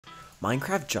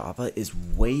Minecraft Java is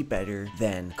way better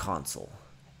than console,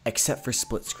 except for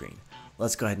split screen.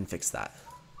 Let's go ahead and fix that.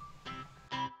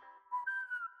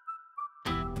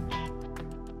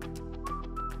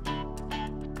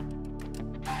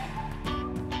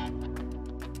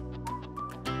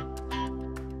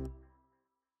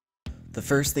 The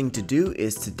first thing to do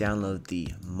is to download the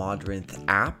Modrinth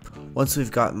app. Once we've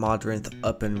got Modrinth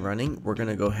up and running, we're going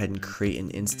to go ahead and create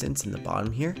an instance in the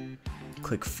bottom here.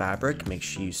 Click Fabric, make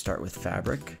sure you start with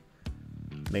Fabric.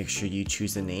 Make sure you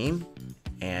choose a name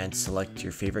and select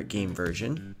your favorite game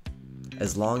version,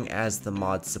 as long as the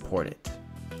mods support it.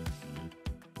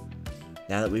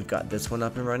 Now that we've got this one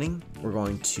up and running, we're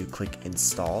going to click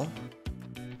Install,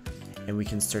 and we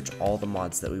can search all the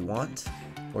mods that we want.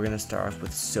 We're going to start off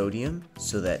with Sodium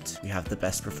so that we have the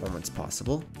best performance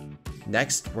possible.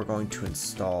 Next, we're going to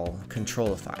install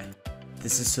Controlify.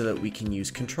 This is so that we can use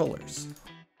controllers.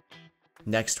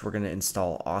 Next, we're going to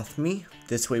install Auth.me.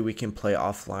 This way we can play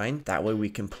offline. That way we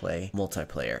can play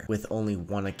multiplayer with only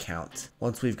one account.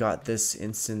 Once we've got this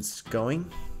instance going,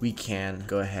 we can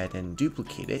go ahead and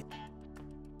duplicate it.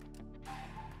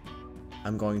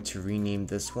 I'm going to rename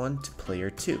this one to Player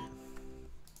 2.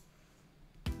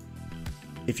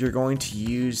 If you're going to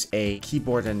use a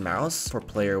keyboard and mouse for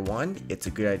Player 1, it's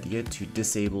a good idea to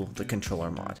disable the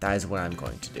controller mod. That is what I'm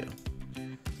going to do.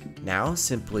 Now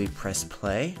simply press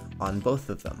play on both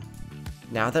of them.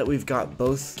 Now that we've got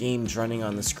both games running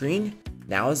on the screen,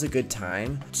 now is a good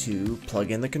time to plug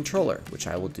in the controller, which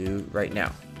I will do right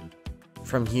now.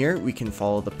 From here, we can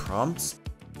follow the prompts.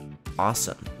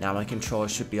 Awesome. Now my controller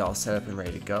should be all set up and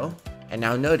ready to go. And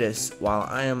now notice, while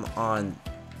I am on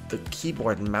the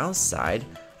keyboard and mouse side,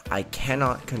 I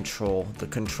cannot control the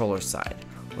controller side.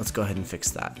 Let's go ahead and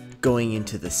fix that. Going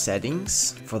into the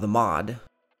settings for the mod,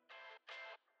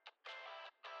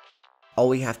 all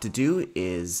we have to do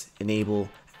is enable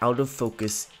out of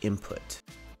focus input.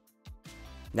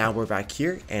 Now we're back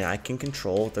here and I can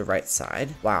control the right side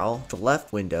while the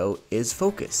left window is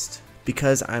focused.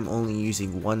 Because I'm only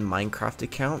using one Minecraft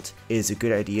account, it is a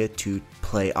good idea to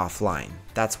play offline.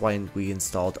 That's why we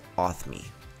installed Auth.me.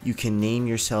 You can name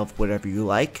yourself whatever you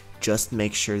like, just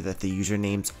make sure that the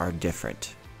usernames are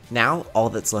different. Now all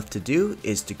that's left to do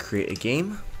is to create a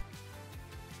game.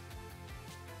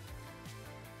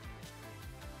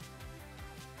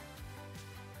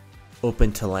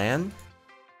 Open to LAN,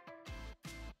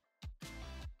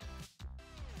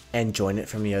 and join it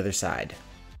from the other side.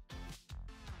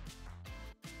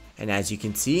 And as you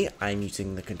can see, I'm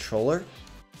using the controller,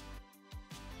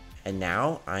 and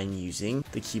now I'm using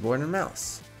the keyboard and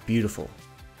mouse. Beautiful.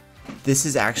 This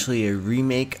is actually a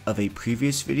remake of a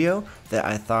previous video that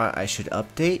I thought I should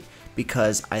update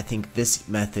because I think this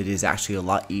method is actually a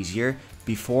lot easier.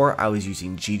 Before I was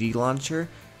using GDLauncher,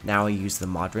 now I use the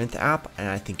Modrinth app and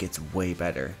I think it's way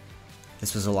better.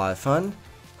 This was a lot of fun.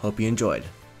 Hope you enjoyed.